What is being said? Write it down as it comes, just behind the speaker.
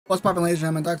What's poppin', ladies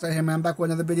and gentlemen? Darhkseid here, man. I'm back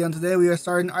with another video, and today we are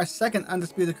starting our second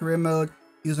Undisputed career mode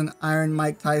using Iron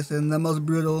Mike Tyson, the most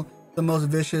brutal, the most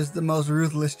vicious, the most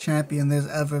ruthless champion there's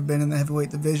ever been in the heavyweight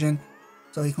division.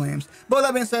 So he claims. But with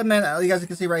that being said, man, you guys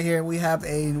can see right here, we have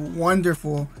a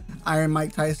wonderful Iron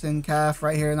Mike Tyson calf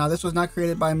right here. Now, this was not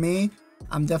created by me.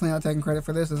 I'm definitely not taking credit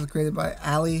for this. This was created by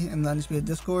Ali in the Undisputed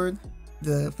Discord.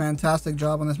 Did a fantastic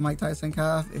job on this Mike Tyson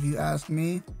calf, if you ask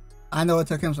me. I know it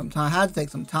took him some time. I had to take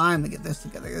some time to get this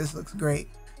together. This looks great.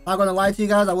 Not going to lie to you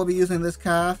guys, I will be using this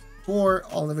calf for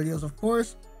all the videos, of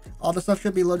course. All the stuff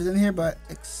should be loaded in here, but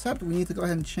except we need to go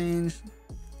ahead and change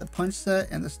the punch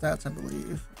set and the stats, I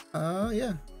believe.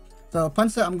 Yeah. So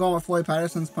punch set, I'm going with Floyd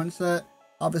Patterson's punch set.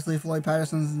 Obviously, Floyd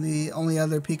Patterson's the only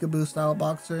other peekaboo style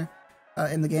boxer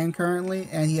in the game currently,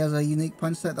 and he has a unique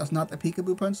punch set that's not the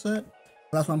peekaboo punch set.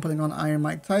 So that's what I'm putting on Iron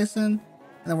Mike Tyson.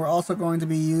 And then we're also going to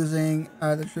be using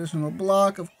the traditional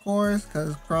block, of course,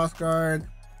 because cross guard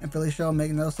and Philly shell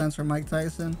make no sense for Mike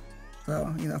Tyson.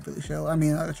 So, you know, Philly shell, I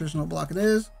mean, the traditional block it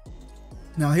is.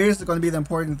 Now, here's going to be the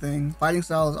important thing. Fighting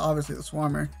style is obviously the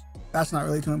Swarmer. That's not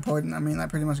really too important. I mean, that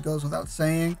pretty much goes without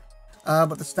saying.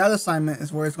 But the stat assignment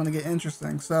is where it's going to get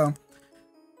interesting. So,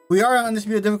 we are on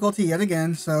Undisputed difficulty yet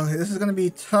again. So, this is going to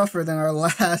be tougher than our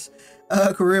last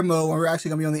career mode, when we're actually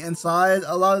going to be on the inside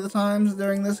a lot of the times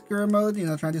during this career mode, you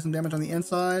know, trying to do some damage on the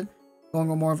inside, going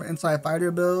with more of an inside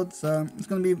fighter build. So it's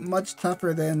going to be much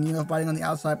tougher than, you know, fighting on the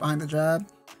outside behind the jab,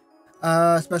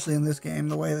 especially in this game,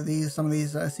 the way that some of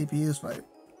these CPUs fight.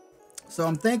 So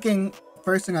I'm thinking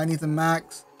first thing I need to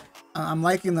max, I'm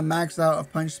liking the max out of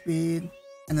punch speed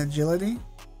and agility.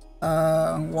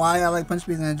 Why I like punch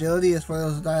speed and agility is for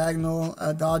those diagonal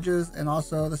dodges, and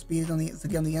also the speed on to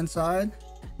get on the inside,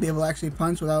 be able to actually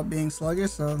punch without being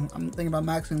sluggish. So I'm thinking about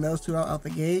maxing those two out the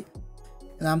gate.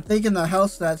 And I'm thinking the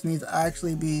health stats need to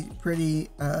actually be pretty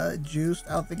juiced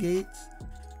out the gates.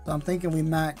 So I'm thinking we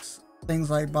max things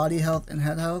like body health and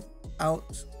head health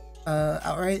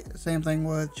outright. Same thing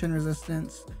with chin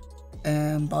resistance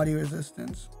and body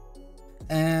resistance.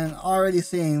 And already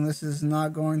seeing this is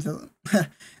not going to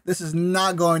this is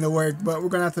not going to work, but we're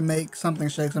gonna have to make something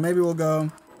shake. So maybe we'll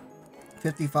go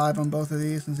 55 on both of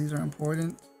these since these are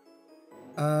important.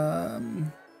 I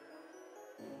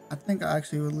think I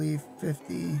actually would leave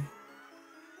 50.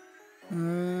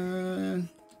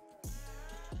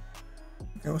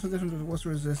 Okay, what's the difference with what's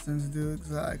resistance do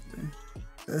exactly?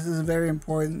 This is very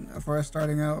important for us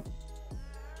starting out.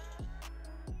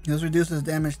 This reduces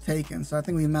damage taken, so I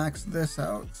think we max this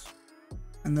out,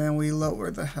 and then we lower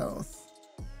the health.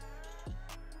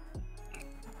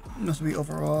 This will be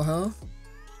overall health.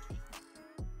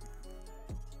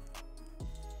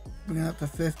 Bring it up to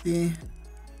 50.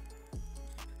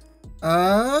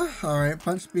 Alright,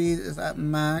 punch speed is at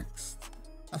max.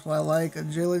 That's what I like.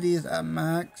 Agility is at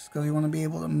max because you want to be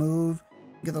able to move,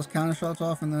 get those counter shots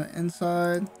off on the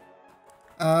inside.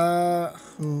 Oh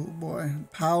boy,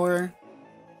 power.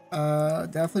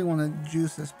 Definitely want to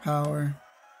juice his power.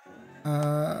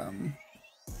 Then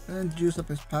juice up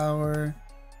his power.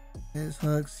 His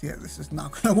hooks. Yeah, this is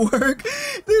not gonna work.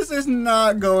 This is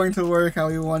not going to work how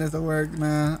we want it to work,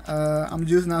 man. I'm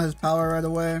juicing out his power right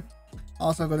away.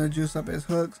 Also gonna juice up his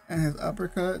hooks and his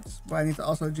uppercuts, but I need to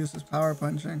also juice his power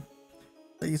punching.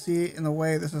 So you see, in a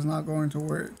way, this is not going to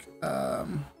work.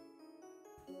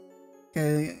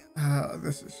 Okay,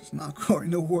 this is just not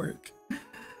going to work.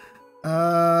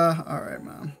 Alright,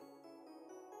 man.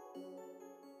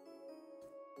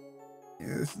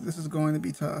 Yeah, this is going to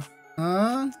be tough.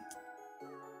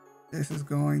 This is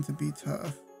going to be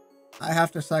tough. I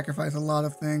have to sacrifice a lot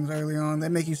of things early on. They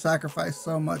make you sacrifice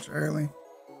so much early.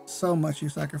 So much you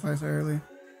sacrifice early.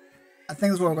 I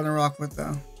think this is what we're going to rock with,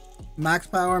 though. Max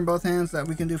power in both hands that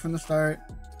we can do from the start.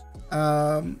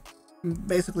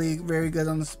 Basically, very good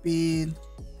on the speed.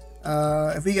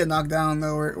 If we get knocked down,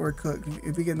 though, we're cooked.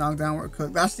 If we get knocked down, we're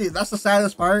cooked. That's the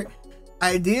saddest part.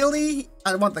 Ideally,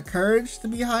 I want the courage to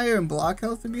be higher and block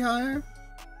health to be higher.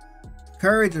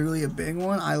 Courage is really a big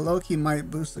one. I low-key might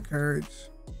boost the courage.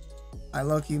 I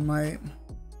low-key might.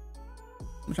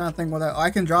 I'm trying to think what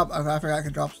I can drop. Okay, I forgot I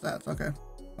can drop stats. Okay,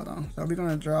 hold on. So we're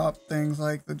gonna drop things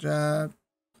like the jab.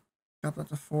 Drop that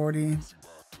to 40.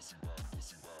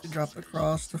 Drop the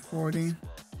cross to 40.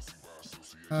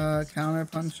 Counter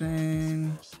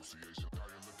punching.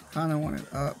 Kind of want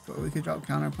it up, but we could drop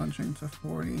counter punching to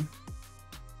 40.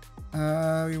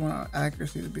 We want our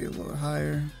accuracy to be a little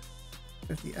higher.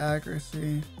 50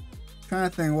 accuracy. Trying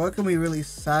to think, what can we really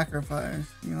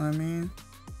sacrifice? You know what I mean?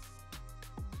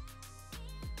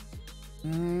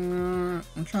 I'm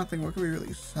trying to think, what can we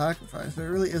really sacrifice?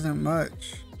 There really isn't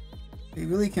much. You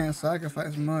really can't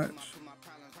sacrifice much.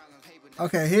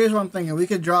 Okay, here's what I'm thinking. We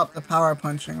could drop the power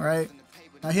punching, right?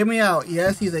 Now, hear me out.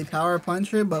 Yes, he's a power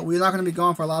puncher, but we're not going to be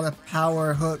going for a lot of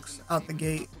power hooks out the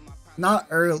gate. Not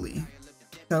early.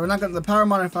 So we're not going to, the power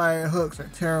modifier hooks are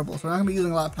terrible. So we're not going to be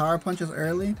using a lot of power punches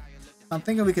early. I'm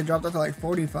thinking we could drop that to like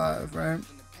 45, right?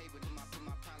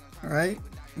 Alright,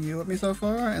 you with me so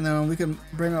far? And then we can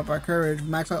bring up our courage,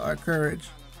 max out our courage.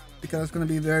 Because it's going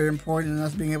to be very important in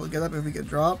us being able to get up if we get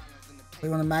dropped. So we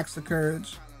want to max the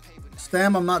courage.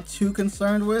 Stam I'm not too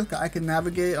concerned with. I can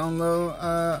navigate on low,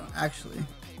 actually.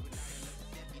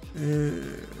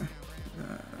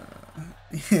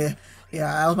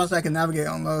 Yeah, I was about to say I can navigate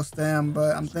on low stam,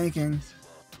 but I'm thinking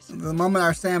the moment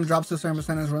our stam drops to a certain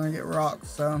percentage, we're gonna get rocked,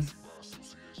 so.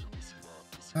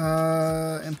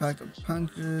 Impact of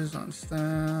punches on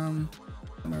stam.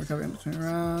 Recovery in between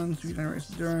rounds,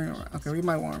 regeneration during, okay, we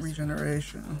might want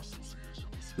regeneration.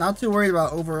 Not too worried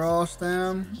about overall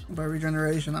stam, but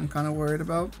regeneration I'm kind of worried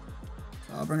about.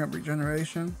 So I'll bring up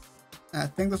regeneration. And I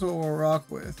think that's what we'll rock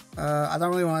with. I don't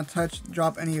really want to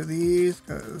drop any of these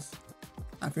because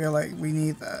I feel like we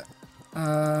need that.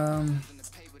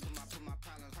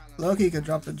 Loki could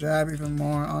drop the jab even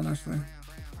more, honestly.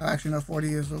 Actually, no,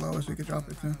 40 is the lowest we could drop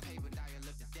it to.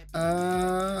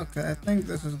 Okay, I think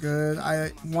this is good.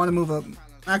 I want to move up.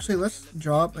 Actually, let's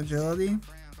drop agility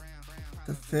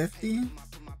to 50.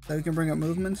 So we can bring up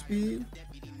movement speed.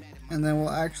 And then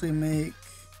we'll actually make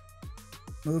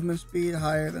movement speed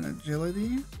higher than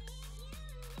agility.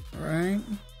 Alright.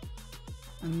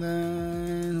 And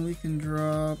then we can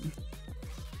drop...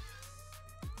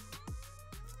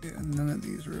 yeah, none of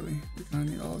these really. We kind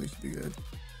of need all these to be good.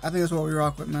 I think that's what we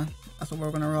rock with, man. That's what we're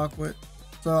going to rock with.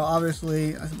 So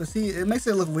obviously, but see, it makes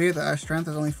it look weird that our strength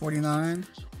is only 49.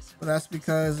 But that's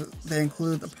because they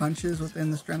include the punches within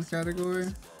the strength category.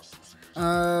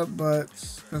 Yeah.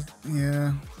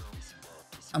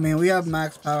 I mean, we have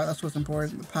max power. That's what's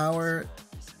important. The power.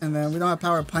 And then we don't have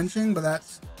power punching, but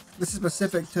this is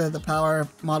specific to the power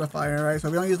modifier, right? So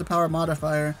if we don't use the power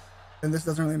modifier, then this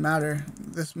doesn't really matter.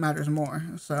 This matters more.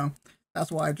 So that's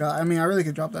why I mean, I really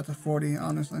could drop that to 40,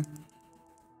 honestly.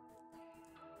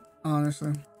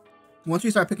 Once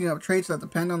we start picking up traits that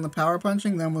depend on the power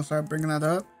punching, then we'll start bringing that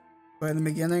up. But in the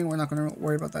beginning, we're not going to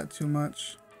worry about that too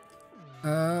much.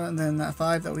 And then that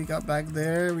 5 that we got back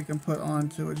there, we can put on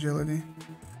to agility.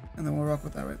 And then we'll rock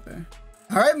with that right there.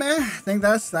 Alright, man. I think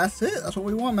that's it. That's what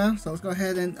we want, man. So let's go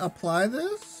ahead and apply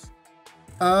this.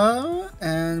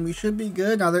 And we should be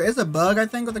good. Now, there is a bug, I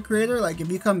think, with the creator. Like,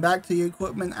 if you come back to your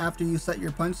equipment after you set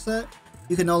your punch set,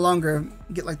 you can no longer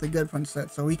get, like, the good punch set.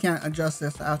 So we can't adjust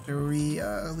this after we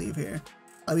leave here.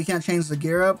 We can't change the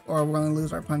gear up or we're going to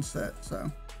lose our punch set.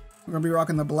 So we're going to be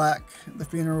rocking the black, the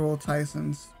funeral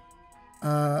Tysons.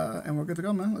 And we're good to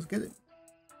go, man. Let's get it.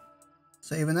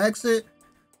 Save and exit.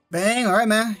 Bang. All right,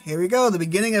 man. Here we go. The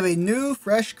beginning of a new,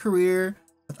 fresh career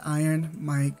with Iron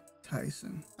Mike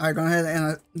Tyson. All right, go ahead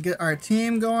and get our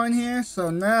team going here. So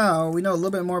now we know a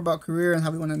little bit more about career and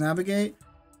how we want to navigate.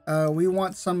 We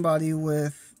want somebody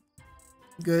with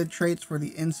good traits for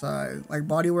the inside. Like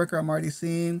body worker, I'm already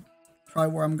seeing.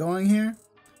 Probably where I'm going here.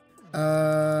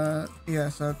 Yeah,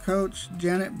 so Coach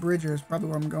Janet Bridger is probably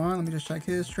where I'm going. Let me just check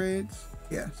his traits.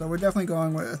 Yeah, so we're definitely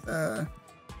going with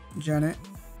Janet.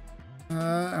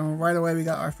 And right away we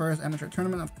got our first amateur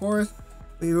tournament, of course.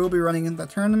 We will be running in the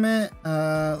tournament.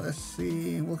 Let's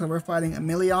see. We're fighting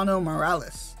Emiliano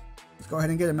Morales. Let's go ahead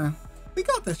and get it, man. We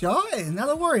got this, y'all. Hey, not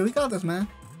to worry. We got this, man.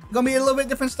 Gonna be a little bit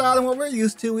different style than what we're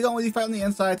used to. We don't really fight on the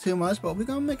inside too much, but we're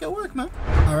gonna make it work, man.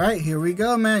 All right, here we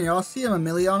go, man. Y'all see him,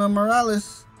 Emiliano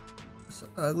Morales. It's an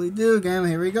ugly dude, game.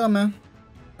 Here we go, man.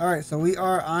 All right, so we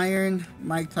are Iron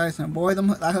Mike Tyson. Boy,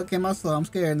 that hook came out slow. I'm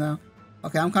scared now.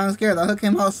 Okay, I'm kind of scared. That hook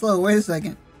came out slow. Wait a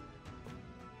second.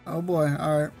 Oh boy.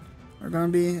 All right, we're gonna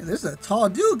be. This is a tall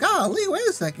dude. Golly, wait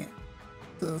a second.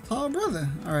 It's a tall brother.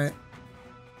 All right.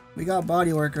 We got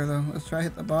body worker though. Let's try to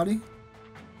hit the body.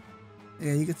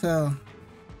 Yeah, you can tell.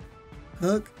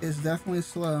 Hook is definitely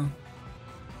slow.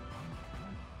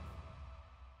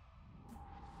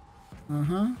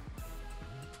 We're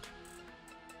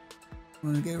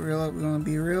gonna get real up. We're gonna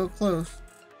be real close.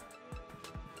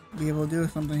 Be able to do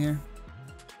something here.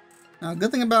 Now,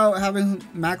 good thing about having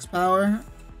max power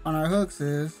on our hooks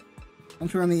is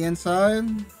once we're on the inside,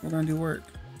 we're gonna do work.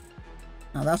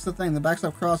 Now that's the thing. The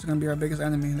backstep cross is gonna be our biggest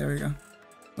enemy. There we go.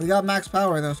 We got max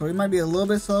power though, so we might be a little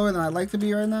bit slower than I'd like to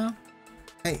be right now.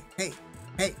 Hey. So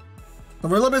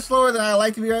we're a little bit slower than I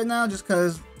like to be right now, just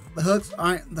because the hooks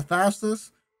aren't the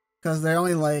fastest, because they're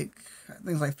only like, I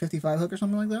think it's like 55 hook or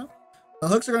something like that. The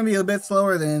hooks are going to be a bit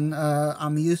slower than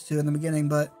I'm used to in the beginning,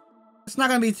 but it's not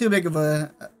going to be too big of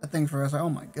a thing for us. Like, oh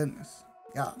my goodness.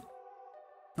 God.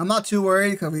 I'm not too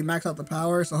worried because we maxed out the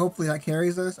power, so hopefully that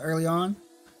carries us early on.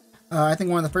 I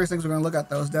think one of the first things we're going to look at,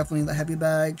 though, is definitely the heavy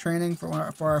bag training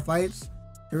for our fights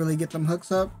to really get them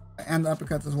hooks up, and the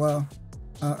uppercuts as well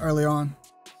early on.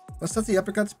 Let's set the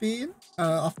uppercut speed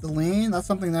off the lean. That's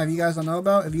something that if you guys don't know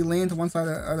about, if you lean to one side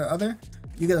or the other,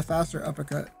 you get a faster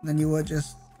uppercut than you would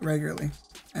just regularly.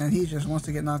 And he just wants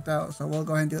to get knocked out, so we'll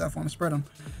go ahead and do that for him. Spread him.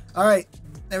 All right,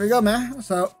 there we go, man.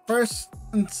 So first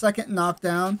and second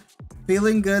knockdown,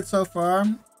 feeling good so far.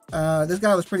 This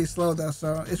guy was pretty slow though,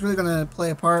 so it's really gonna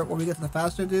play a part when we get to the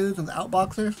faster dudes and the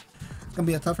outboxers. It's gonna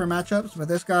be a tougher matchups, but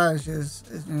this guy is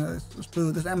just, you know, it's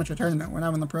food. This amateur tournament, we're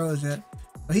not in the pros yet,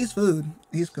 but he's food.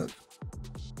 He's cooked.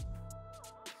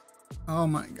 Oh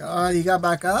my God, he got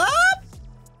back up.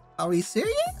 Are we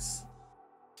serious?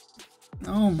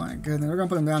 Oh my goodness, we're gonna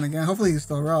put him down again. Hopefully he's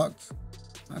still rocked.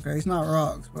 Okay, he's not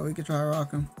rocked, but we could try to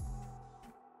rock him.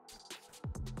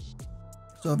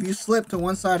 So if you slip to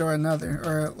one side or another,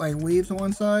 or like weave to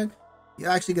one side, you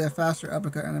actually get a faster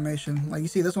uppercut animation. Like you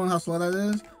see this one, how slow that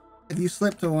is? If you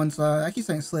slip to one side, I keep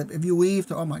saying slip. If you weave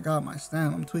to, oh my God, my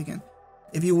stem, I'm tweaking.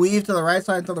 If you weave to the right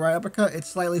side until the right uppercut, it's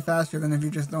slightly faster than if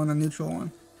you're just throwing a neutral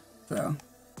one. So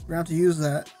we're gonna have to use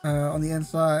that on the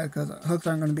inside because hooks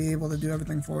aren't gonna be able to do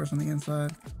everything for us on the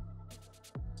inside.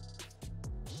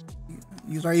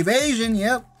 Use our evasion,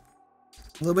 yep.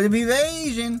 A little bit of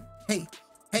evasion. Hey,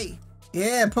 hey.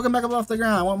 Yeah, pick him back up off the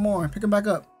ground. I want more. Pick him back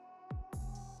up.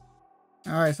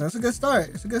 Alright, so that's a good start.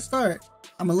 It's a good start.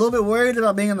 I'm a little bit worried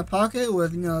about being in the pocket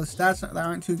with, you know, the stats that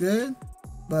aren't too good.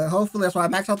 But hopefully that's why I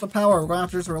maxed out the power. We're going to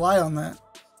have to just rely on that.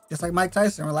 Just like Mike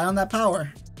Tyson, rely on that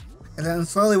power. And then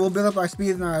slowly we'll build up our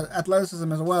speed and our athleticism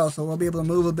as well. So we'll be able to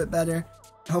move a bit better.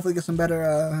 And hopefully get some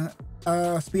better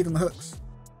speed on the hooks.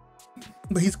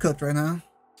 But he's cooked right now.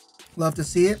 Love to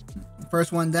see it.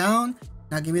 First one down.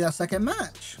 Now give me that second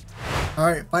match.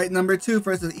 Alright, fight number 2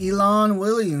 versus Elon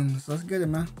Williams. Let's get it,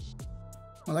 man.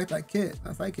 I like that kit.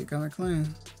 That fight kit kind of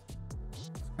clean. It's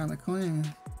kind of clean.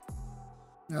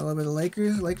 Got a little bit of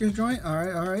Lakers joint.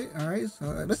 Alright.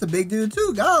 So that's a big dude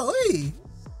too. Golly.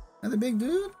 That's a big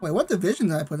dude. Wait, what division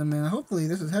did I put him in? Hopefully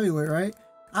this is heavyweight, right?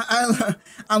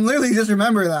 I'm literally just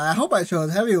remembering that. I hope I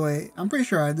chose heavyweight. I'm pretty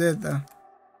sure I did though.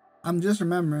 I'm just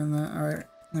remembering that. Alright,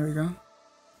 there we go.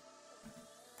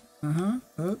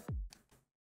 Hook.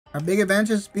 Our big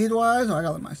advantage speed-wise, oh, I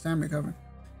gotta let my stamina recover.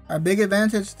 Our big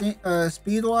advantage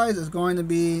speed-wise is going to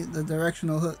be the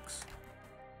directional hooks.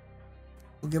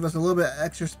 Will give us a little bit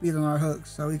extra speed on our hooks,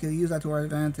 so we can use that to our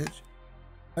advantage.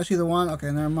 Especially the one,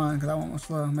 okay, never mind, because that one was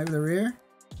slow. Maybe the rear?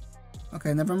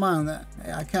 Okay, never mind that.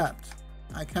 Hey, I capped.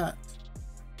 But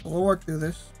we'll work through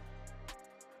this.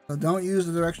 So don't use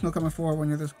the directional coming forward when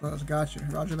you're this close. Gotcha,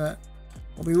 roger that.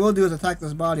 What we will do is attack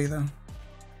this body, though.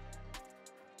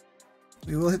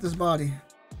 We will hit this body.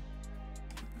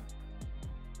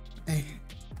 Hey,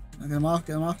 get him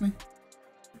off me.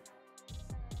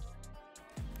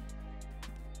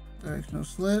 Directional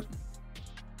slip.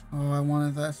 Oh, I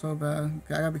wanted that so bad.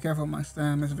 Okay, I gotta be careful with my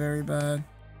stem. It's very bad.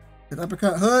 Good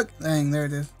uppercut hook. Dang, there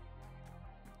it is.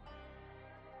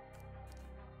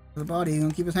 To the body. He's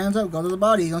gonna keep his hands up. Go to the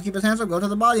body. He's gonna keep his hands up. Go to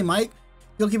the body, Mike.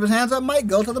 He'll keep his hands up, Mike.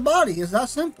 Go to the body. It's that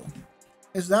simple.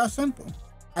 It's that simple.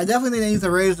 I definitely need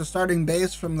to raise the starting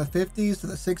base from the 50s to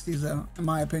the 60s though, in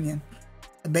my opinion.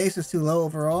 The base is too low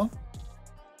overall.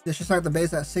 They should start the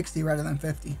base at 60 rather than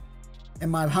 50, in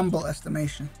my humble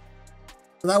estimation.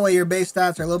 So that way your base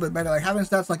stats are a little bit better. Like having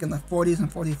stats like in the 40s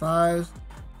and 45s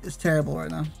is terrible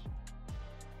right now.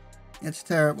 It's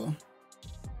terrible.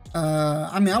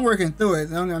 I mean, I'm working through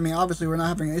it. I mean, obviously we're not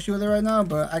having an issue with it right now,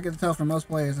 but I can tell from most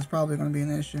players it's probably going to be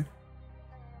an issue.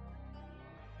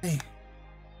 Hey.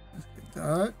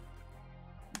 Duck.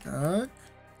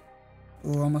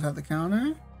 Ooh, almost had the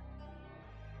counter.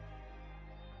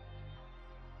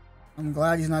 I'm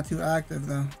glad he's not too active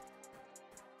though.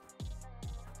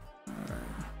 Alright.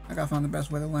 I gotta find the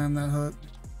best way to land that hook.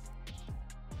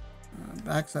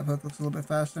 Backstep hook looks a little bit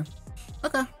faster.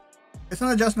 Okay. It's an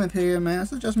adjustment period, man.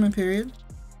 It's an adjustment period.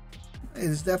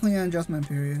 It's definitely an adjustment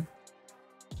period.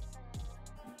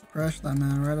 Press that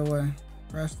man right away.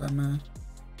 Press that man.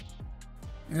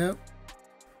 Yep.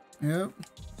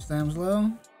 Stam's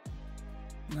low.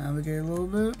 Navigate a little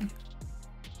bit.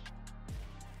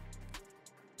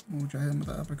 We'll try hitting him with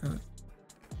the uppercut.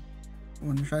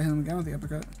 We'll try hitting him again with the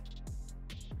uppercut.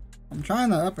 I'm trying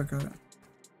the uppercut.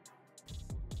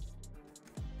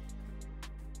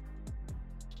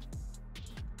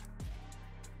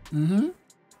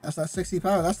 That's that 60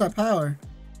 power. That's that power.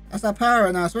 That's that power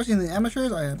right now, especially in the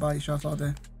amateurs. Oh yeah, body shots all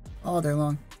day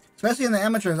long. Especially in the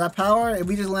amateurs, that power, if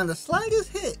we just land the slightest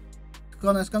hit,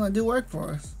 it's gonna do work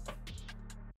for us.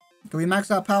 We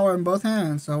max out power in both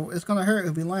hands, so it's gonna hurt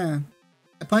if we land.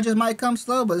 The punches might come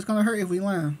slow, but it's gonna hurt if we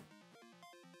land.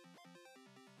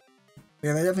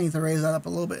 Yeah, they definitely need to raise that up a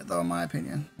little bit, though, in my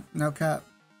opinion. No cap.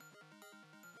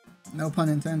 No pun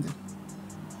intended.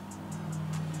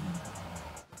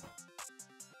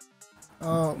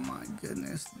 Oh my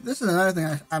goodness. This is another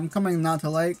thing I'm coming not to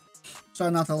like.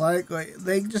 Starting not to like. Like,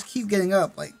 they just keep getting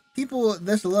up. Like, people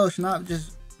this low should not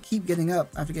just keep getting up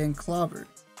after getting clobbered.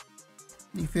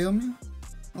 You feel me?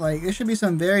 Like, there should be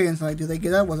some variance. Like, do they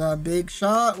get up? Was that a big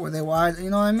shot? Were they wide? You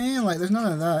know what I mean? Like, there's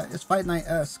none of that. It's Fight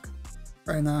Night-esque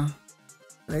right now.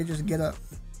 They just get up.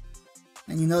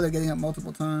 And you know they're getting up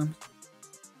multiple times.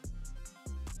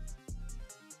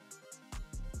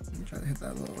 Let me try to hit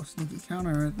that little sneaky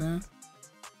counter right there.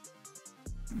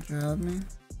 Jab me.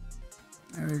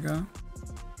 There we go.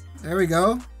 There we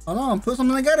go. Hold on. Put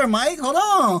something together, Mike. Hold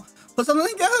on. Put something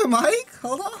together, Mike.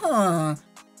 Hold on.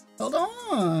 Hold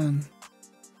on.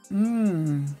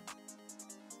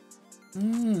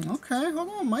 Okay. Hold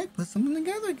on, Mike. Put something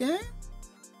together, gang.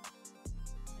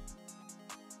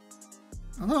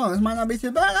 Hold on. This might not be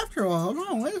too bad after all. Hold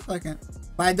on. Wait a second.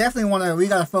 But I definitely want to, we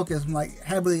got to focus like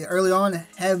heavily early on,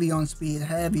 heavy on speed.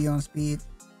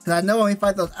 Because I know when we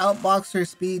fight those outboxer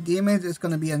speed demons, it's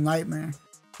going to be a nightmare.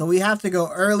 So we have to go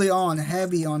early on,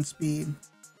 heavy on speed.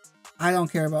 I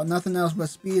don't care about nothing else but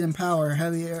speed and power,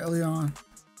 heavy early on.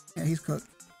 Yeah, he's cooked.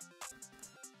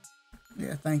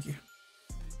 Yeah, thank you.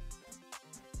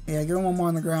 Yeah, give him one more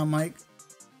on the ground, Mike.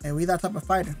 Hey, we that type of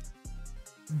fighter.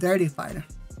 Dirty fighter.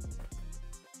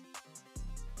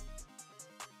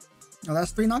 Oh,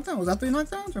 that's 3 knockdowns? Was that 3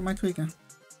 knockdowns or am I tweaking?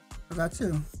 Was that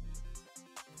 2?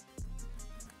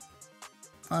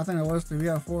 Oh, I think it was 3. We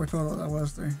got 4 total. That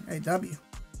was 3. Hey, W.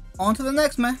 On to the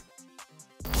next, man.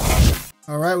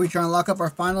 Alright, we trying to lock up our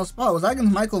final spot. Was that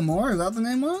against Michael Moore? Is that what the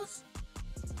name was?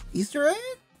 Easter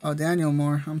egg? Oh, Daniel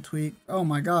Moore. I'm tweaked. Oh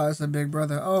my god, that's a big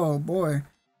brother. Oh boy.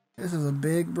 This is a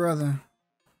big brother.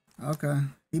 Okay.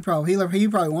 He probably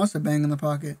wants to bang in the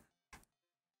pocket.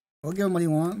 We'll give him what he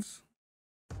wants.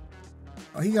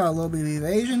 Oh, he got a little bit of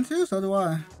evasion too, so do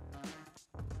I.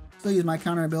 Still use my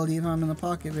counter ability if I'm in the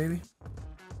pocket, baby.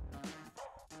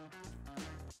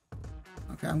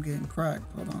 Okay, I'm getting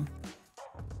cracked. Hold on.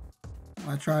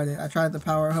 I tried it. I tried the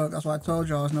power hook. That's why I told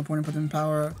y'all there's no point in putting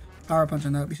power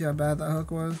punching up. You see how bad that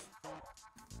hook was?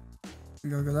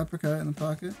 We go good uppercut in the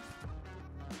pocket.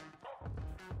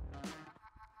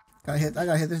 I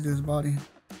gotta hit this dude's body.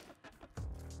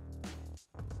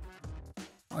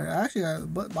 Like, actually,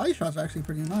 body shots are actually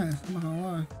pretty nice. I'm not gonna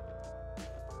lie.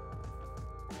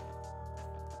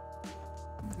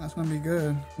 That's gonna be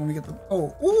good when we get the.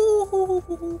 Oh,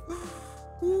 ooh,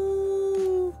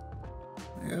 ooh.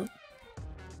 Yep.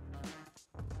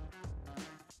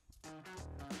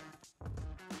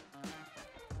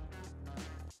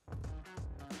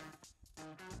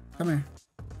 Come here.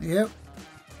 Yep.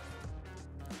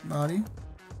 Body.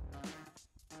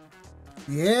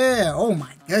 Yeah. Oh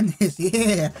my goodness.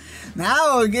 Yeah.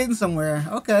 Now we're getting somewhere.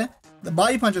 Okay. The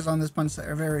body punches on this punch set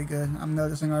are very good. I'm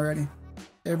noticing already.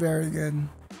 They're very good.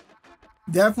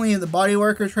 Definitely the body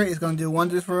worker trait is going to do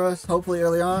wonders for us. Hopefully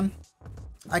early on.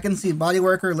 I can see body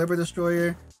worker, liver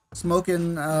destroyer,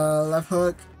 smoking left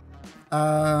hook,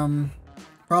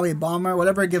 probably bomber,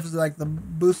 whatever gives like the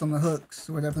boost on the hooks.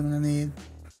 We're definitely going to need.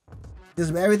 This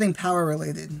is everything power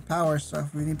related. Power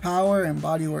stuff. We need power and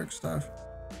body work stuff.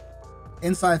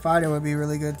 Inside fighter would be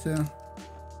really good too.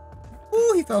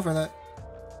 Ooh, he fell for that.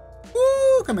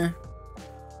 Ooh, come here.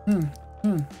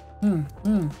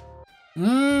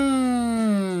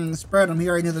 Spread him. He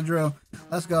already knew the drill.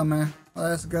 Let's go, man.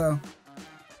 Let's go.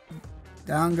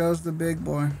 Down goes the big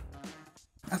boy.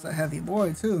 That's a heavy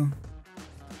boy too.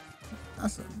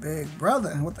 That's a big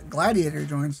brother with the gladiator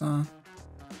joints on.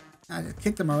 I just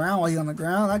kicked him around while he's on the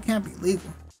ground. That can't be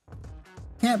legal.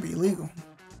 Can't be legal.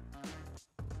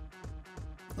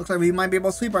 Looks like we might be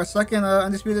able to sweep our second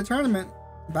Undisputed tournament.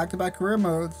 Back-to-back career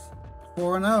modes.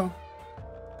 4-0.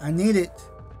 I need it.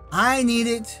 I need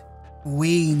it.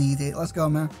 We need it. Let's go,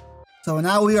 man. So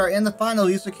now we are in the finals.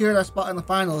 You secured our spot in the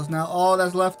finals. Now all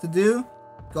that's left to do,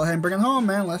 go ahead and bring it home,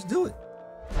 man. Let's do it.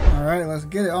 All right, let's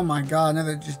get it. Oh my God,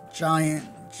 another just giant,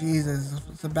 Jesus,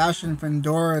 Sebastian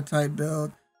Fendora type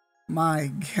build.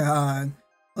 My God.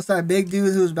 What's that big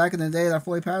dude who was back in the day that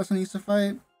Floyd Patterson used to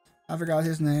fight? I forgot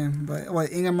his name, but what,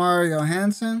 Ingemar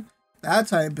Johansson? That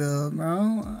type build,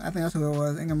 bro. I think that's who it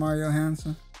was, Ingemar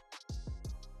Johansson.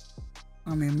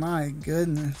 I mean, my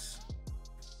goodness.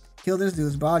 Kill this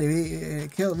dude's body. We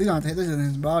gonna take this dude in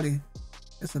his body.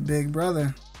 It's a big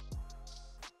brother.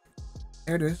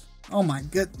 There it is. Oh my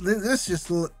good.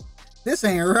 This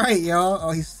ain't right, y'all.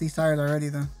 Oh, he's tired already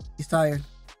though. He's tired.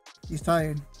 He's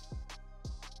tired.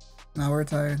 Now we're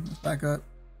tired. Let's back up.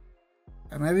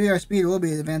 Maybe our speed will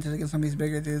be an advantage against some of these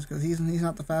bigger dudes because he's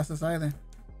not the fastest either.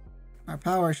 Our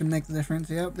power should make the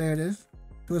difference. Yep, there it is.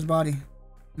 To his body.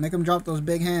 Make him drop those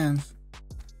big hands.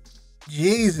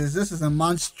 Jesus, this is a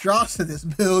monstrosity, this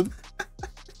build.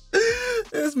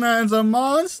 This man's a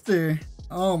monster.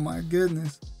 Oh my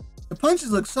goodness. The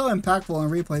punches look so impactful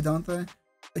on replay, don't they?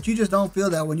 But you just don't feel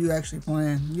that when you actually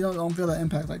playing. You don't feel that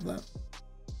impact like that.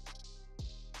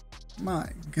 My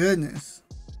goodness.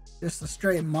 Just a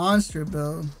straight monster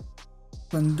build.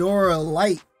 Pandora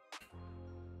Light.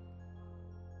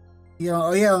 You know,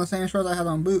 oh yeah, on the same shorts I had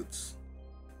on boots.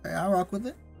 Hey, I'll rock with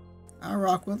it. I'll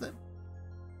rock with it.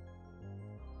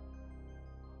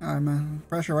 Alright, man.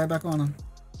 Pressure right back on him.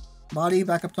 Body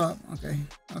back up top. Okay.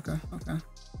 Okay. Okay.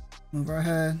 Move our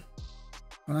head.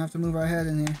 Gonna have to move our head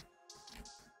in here.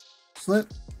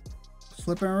 Slip.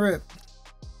 Slip and rip.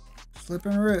 Slip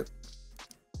and rip.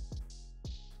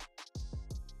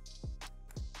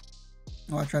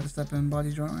 Oh, I tried to step in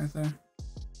body joint right there.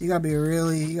 You gotta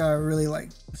really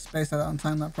like space that out and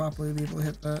time that properly to be able to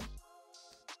hit that.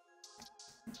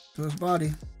 To his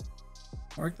body.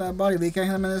 Work that body, but you can't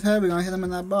hit him in his head, we're gonna hit him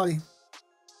in that body.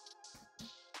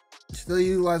 Still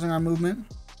utilizing our movement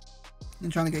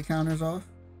and trying to get counters off.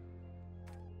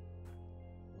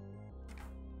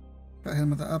 Got hit him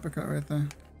with the uppercut right there.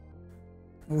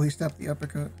 Oh, he stepped the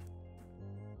uppercut.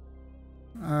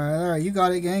 Alright, you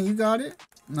got it, gang, you got it.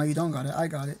 No, you don't got it, I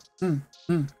got it.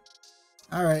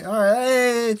 Alright,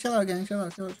 hey, chill out, gang, chill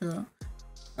out.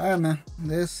 Alright, man,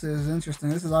 this is interesting.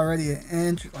 This is already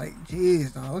an like,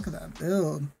 jeez, dog, look at that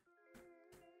build.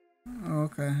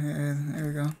 Okay, yeah, there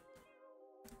we go.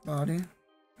 Body.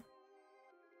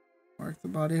 Work the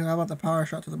body. How about the power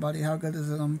shot to the body? How good is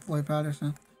it on Floyd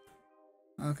Patterson?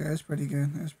 Okay, it's pretty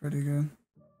good. It's pretty good.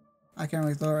 I can't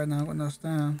really throw it right now with no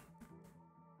stand.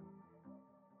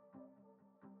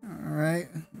 Alright,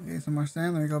 get some more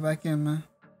stand. Let me go back in, man.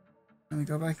 Let me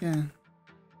go back in.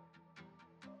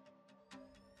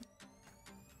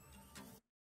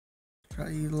 Try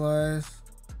to utilize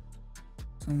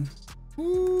some.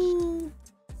 Woo!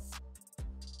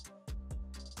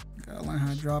 Gotta learn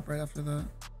how to drop right after that.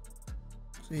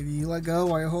 So if you let go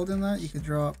while you're holding that, you could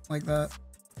drop like that.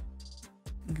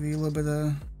 Give you a little bit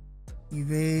of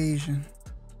evasion.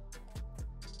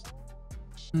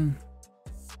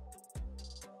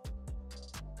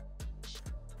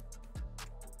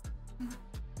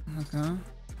 Okay.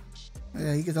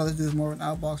 Yeah, you can tell this dude's more of an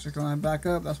outboxer. When I back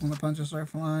up, that's when the punches start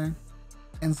flying.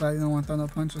 Inside, you don't want to throw no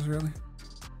punches, really.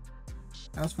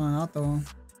 That's fine, I'll throw him.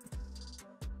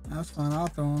 That's fine, I'll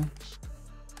throw him.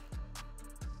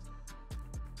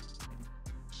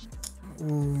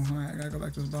 Ooh, alright, I gotta go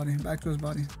back to his body. Back to his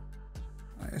body.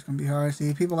 Alright, it's gonna be hard.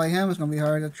 See, people like him, it's gonna be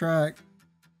hard to track.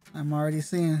 I'm already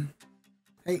seeing.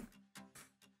 Hey.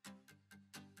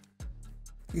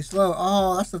 He's slow.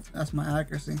 Oh, that's my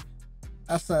accuracy.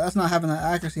 That's not having that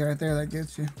accuracy right there that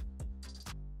gets you.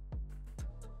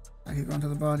 I keep going to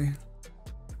the body.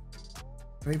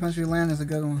 Every punch we land is a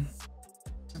good one.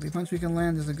 Every punch we can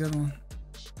land is a good one.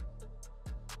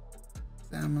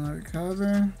 Stamina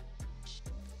recover.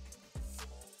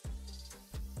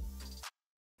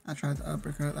 I tried the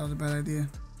uppercut. That was a bad idea.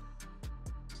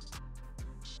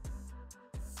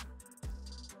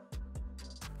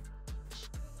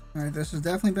 Alright, this has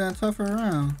definitely been a tougher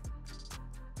round,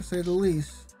 to say the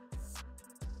least.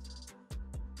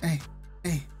 Hey.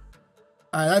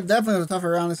 Alright, that definitely was a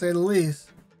tougher round, to say the least.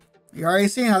 You already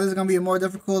seen how this is going to be a more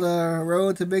difficult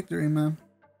road to victory, man.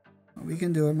 We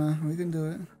can do it, man. We can do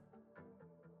it.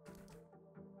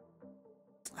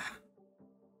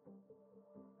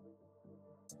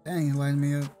 Dang, he lighted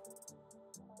me up.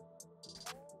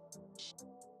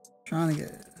 Trying to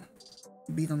get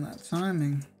beat on that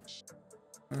timing.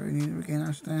 We need to regain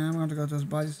our stamina. I'm going to have to go to his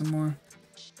body some more.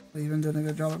 But he's been doing a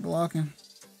good job at blocking.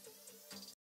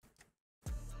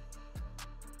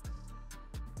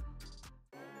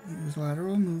 Use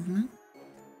lateral movement.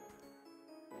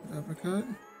 Uppercut.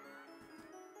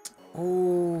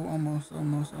 Oh, almost.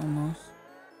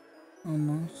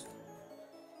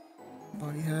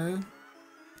 Body head.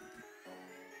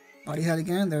 Body head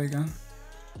again. There we go.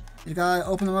 You gotta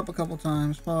open them up a couple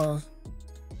times. Pause.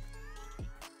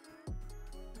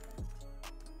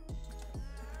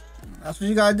 That's what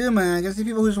you gotta do, man. I guess the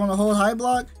people who just want to hold high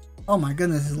block. Oh my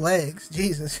goodness, his legs.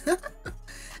 Jesus.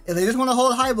 If they just want to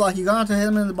hold high block, you're gonna have to hit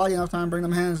them in the body enough time and bring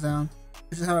them hands down.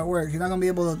 This is how it works. You're not gonna be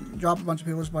able to drop a bunch of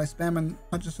people just by spamming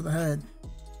punches to the head.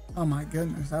 Oh my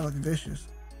goodness, that looks vicious.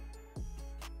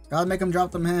 Gotta make them drop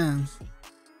them hands.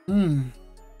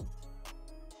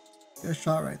 Good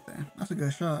shot right there. That's a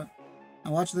good shot.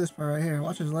 Now watch this part right here.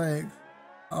 Watch his legs.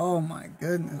 Oh my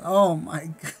goodness. Oh my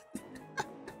goodness.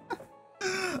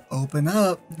 Open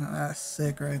up. Oh, that's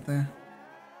sick right there.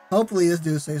 Hopefully this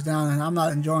dude stays down, and I'm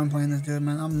not enjoying playing this dude,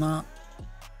 man. I'm not.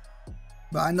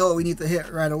 But I know what we need to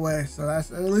hit right away, so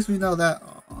that's at least we know that.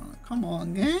 Oh, come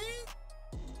on, game.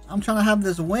 I'm trying to have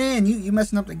this win. You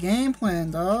messing up the game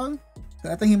plan, dog.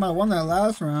 I think he might have won that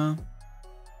last round.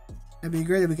 It'd be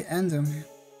great if we could end him.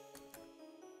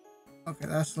 Okay,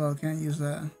 that's slow. Can't use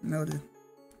that. Noted.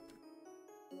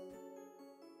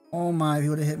 Oh my, if he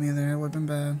would have hit me there, it would have been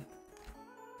bad.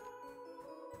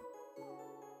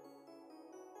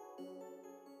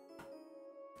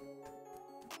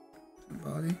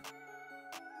 Body.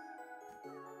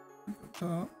 Up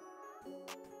top.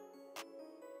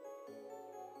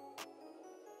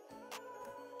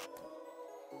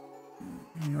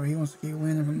 You know, he wants to keep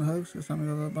winning from the hooks, so it's time to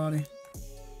go to the body.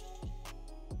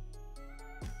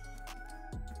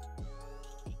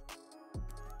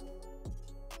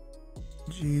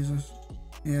 Jesus.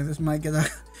 Yeah, this might get a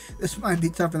this might be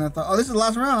tougher than I thought. Oh, this is the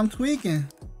last round. I'm tweaking.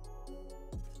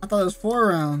 I thought it was 4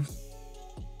 rounds.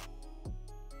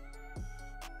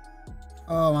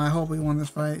 Oh, I hope we won this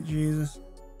fight. Jesus.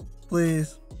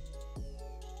 Please.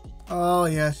 Oh,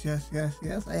 yes, yes, yes,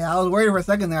 yes. Hey, I was worried for a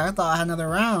second there. I thought I had another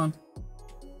round.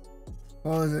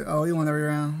 What was it? Oh, he won every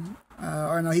round.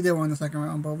 Or no, he did win the second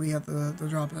round, but we had to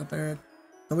drop in the third.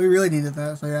 So we really needed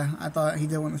that. So yeah, I thought he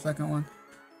did win the second one.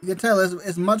 You can tell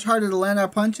it's much harder to land our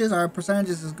punches. Our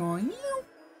percentages is going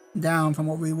down from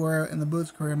what we were in the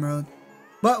Boots career mode.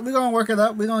 But we're going to work it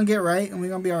up. We're going to get right, and we're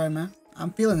going to be all right, man.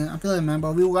 I'm feeling it. I'm feeling it, man.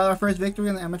 But we got our first victory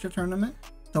in the amateur tournament.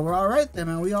 So we're all right there,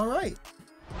 man. We all right.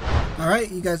 All right,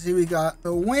 you guys see we got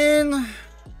the win.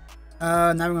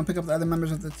 Now we're going to pick up the other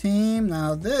members of the team.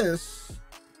 Now this,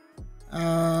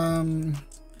 I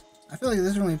feel like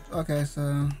this really, okay,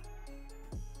 so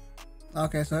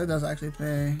it does actually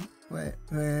pay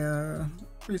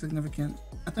pretty significant.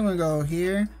 I think we're going to go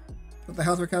here, put the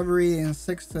health recovery and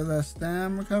 6 to the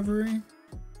stam recovery.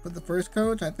 Put the first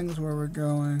coach, I think that's where we're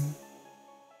going.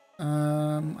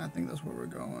 I think that's where we're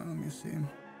going. Let me see.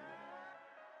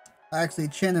 Actually,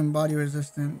 chin and body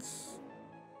resistance.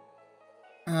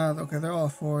 Okay, they're all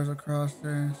 4s across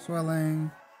there. Swelling.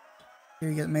 Here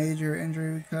you get major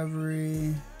injury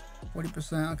recovery.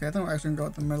 40%. Okay, I think we're actually gonna go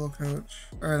with the middle coach.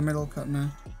 Or the middle cut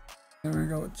man. Then we're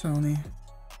gonna go with Tony.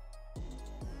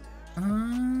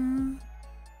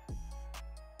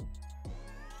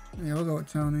 Yeah, we'll go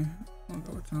with Tony.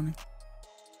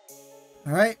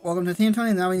 Alright, welcome to Team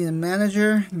Tony. Now we need a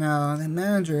manager. Now, the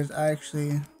manager is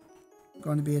actually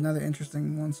going to be another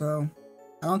interesting one. So,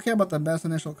 I don't care about the best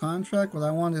initial contract. What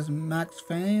I want is max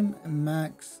fame and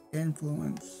max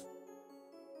influence.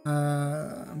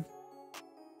 So,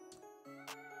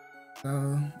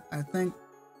 I think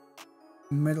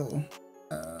middle.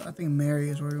 I think Mary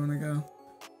is where we want to go.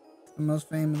 The most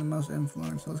fame and the most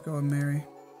influence. So let's go with Mary.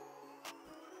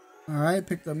 Alright,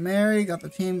 picked up Mary, got the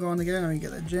team going together, and we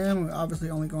get a gym. We're obviously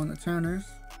only going to Turners,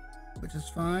 which is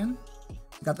fine.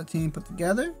 Got the team put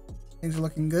together. Things are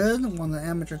looking good. Won the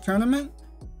amateur tournament.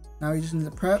 Now we just need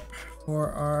to prep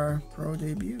for our pro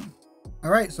debut.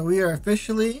 Alright, so we are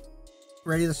officially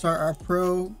ready to start our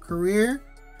pro career.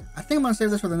 I think I'm going to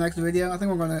save this for the next video. I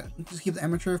think we're going to just keep the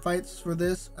amateur fights for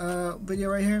this video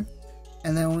right here.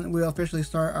 And then we'll officially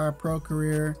start our pro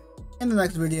career in the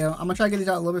next video. I'm going to try to get these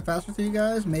out a little bit faster for you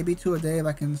guys. Maybe 2 a day if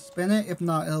I can spin it. If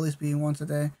not, it'll at least be once a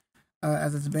day,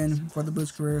 as it's been for the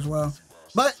Boots career as well.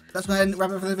 But let's go ahead and wrap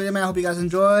it for this video, man. I hope you guys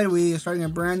enjoyed. We are starting a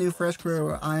brand new fresh career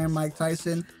with Iron Mike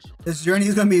Tyson. This journey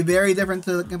is going to be very different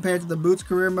compared to the Boots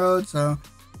career mode. So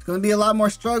it's going to be a lot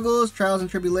more struggles, trials, and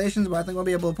tribulations. But I think we'll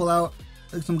be able to pull out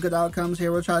some good outcomes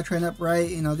here. We'll try to train up right,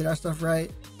 get our stuff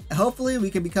right. And hopefully we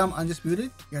can become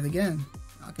undisputed yet again.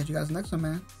 I'll catch you guys next one,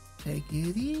 man. Take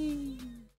it easy.